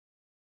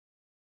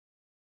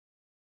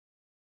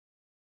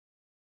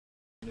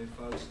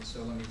folks, and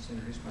so let me just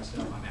introduce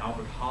myself. I'm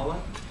Albert Hollan,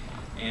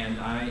 and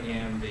I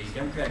am the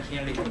Democratic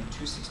candidate for the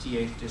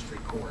 268th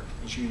District Court.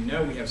 As you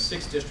know, we have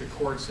 6 district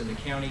courts in the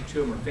county.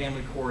 2 of them are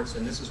family courts,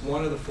 and this is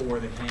one of the 4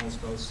 that handles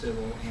both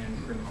civil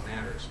and criminal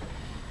matters.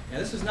 Now,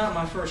 this is not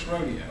my first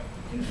rodeo.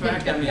 In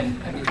fact, I'm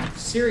in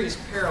serious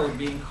peril of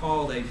being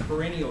called a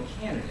perennial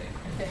candidate,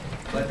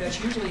 but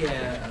that's usually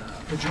a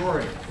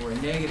pejorative or a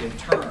negative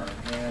term.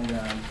 And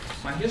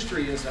my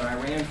history is that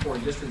I ran for a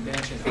district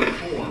bench in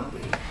 2004.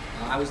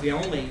 I was the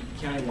only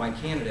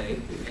countywide candidate,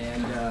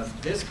 and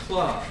this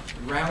club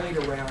rallied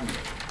around me.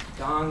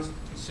 Don,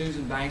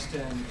 Susan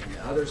Bankston, and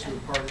others who were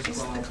part of this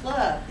club. It's the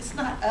club. It's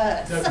not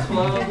us.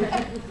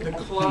 The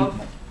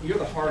club. You're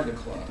the heart of the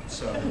club.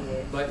 So,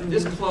 but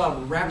this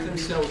club wrapped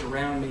themselves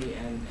around me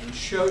and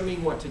showed me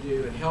what to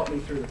do and helped me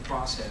through the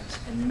process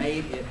and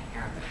made it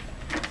happen.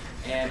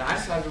 And I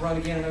decided to run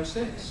again in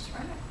 2006,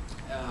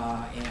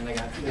 and I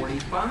got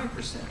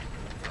 45%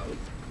 vote.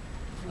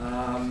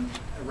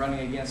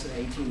 Running against an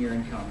 18-year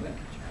incumbent.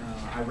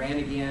 I ran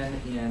again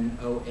in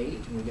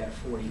 2008, and we got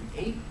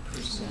 48%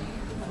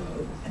 of the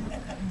vote.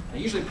 Now,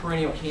 usually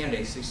perennial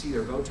candidates, they see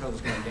their vote totals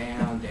going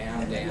down,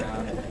 down, down,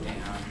 down,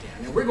 down.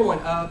 And we're going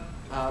up,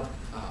 up,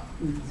 up.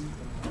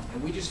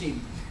 And we just need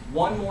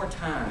one more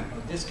time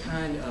of this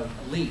kind of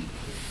leap.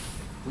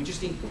 We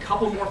just need a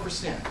couple more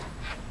percent,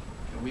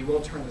 and we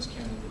will turn this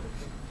county blue.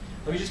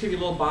 Let me just give you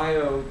a little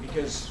bio,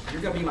 because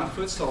you're going to be my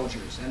foot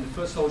soldiers and the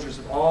foot soldiers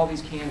of all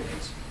these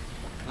candidates.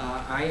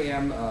 I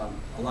am a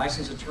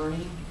licensed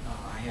attorney.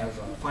 I have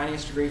a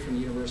finance degree from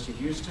the University of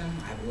Houston.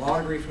 I have a law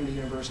degree from the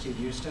University of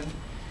Houston.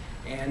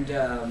 And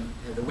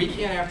the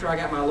weekend after I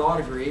got my law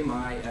degree,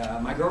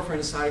 my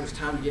girlfriend decided it was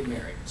time to get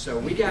married. So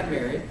we got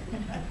married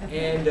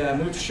and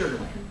moved to Sugar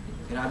Land.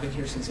 And I've been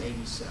here since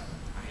 '87.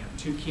 I have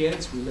 2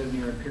 kids. We live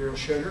near Imperial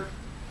Sugar.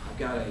 I've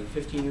got a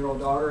 15-year-old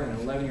daughter and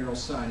an 11-year-old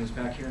son who's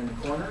back here in the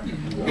corner.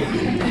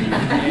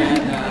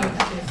 And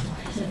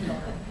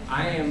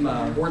I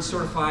am board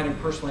certified in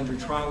personal injury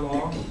trial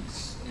law,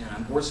 and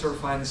I'm board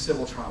certified in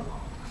civil trial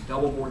law. I'm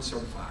double board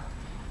certified.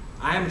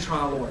 I am a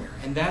trial lawyer,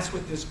 and that's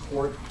what this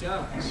court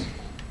does.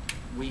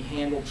 We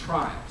handle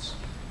trials.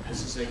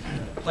 This is a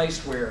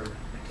place where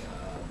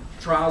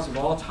trials of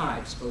all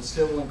types, both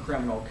civil and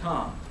criminal,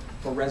 come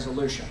for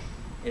resolution.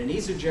 And it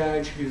needs a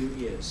judge who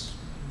is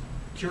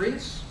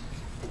curious,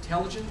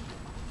 intelligent,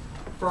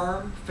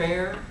 firm,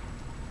 fair,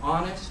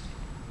 honest,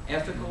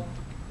 ethical,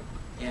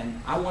 and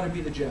I want to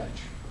be the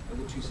judge of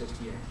the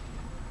 268.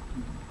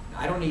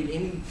 I don't need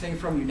anything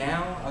from you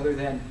now other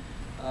than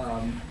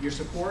your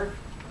support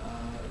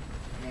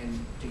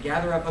and to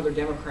gather up other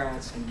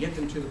Democrats and get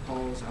them to the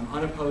polls. I'm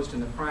unopposed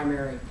in the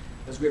primary.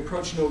 As we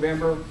approach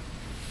November,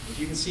 if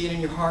you can see it in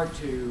your heart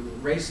to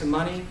raise some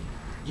money,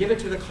 give it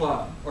to the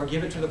club or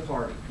give it to the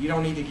party. You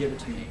don't need to give it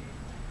to me,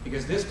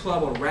 because this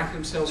club will wrap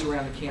themselves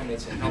around the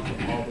candidates and help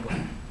them all the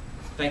way.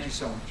 Thank you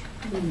so much.